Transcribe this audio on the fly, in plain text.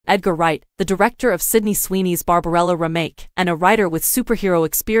Edgar Wright, the director of Sydney Sweeney's Barbarella remake, and a writer with superhero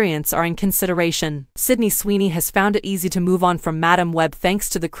experience are in consideration. Sydney Sweeney has found it easy to move on from Madam Web thanks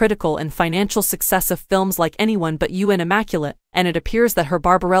to the critical and financial success of films like Anyone But You and Immaculate, and it appears that her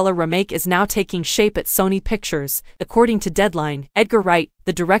Barbarella remake is now taking shape at Sony Pictures. According to Deadline, Edgar Wright,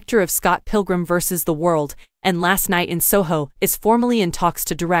 the director of Scott Pilgrim vs. the World and Last Night in Soho, is formally in talks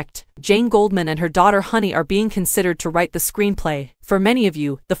to direct. Jane Goldman and her daughter Honey are being considered to write the screenplay. For many of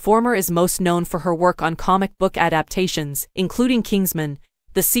you, the former is most known for her work on comic book adaptations, including Kingsman,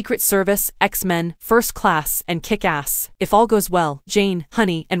 The Secret Service, X-Men, First Class, and Kick-Ass. If all goes well, Jane,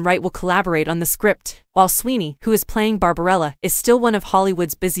 Honey, and Wright will collaborate on the script. While Sweeney, who is playing Barbarella, is still one of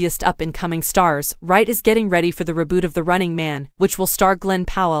Hollywood's busiest up-and-coming stars, Wright is getting ready for the reboot of The Running Man, which will star Glenn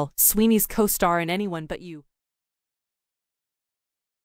Powell, Sweeney's co-star in Anyone But You.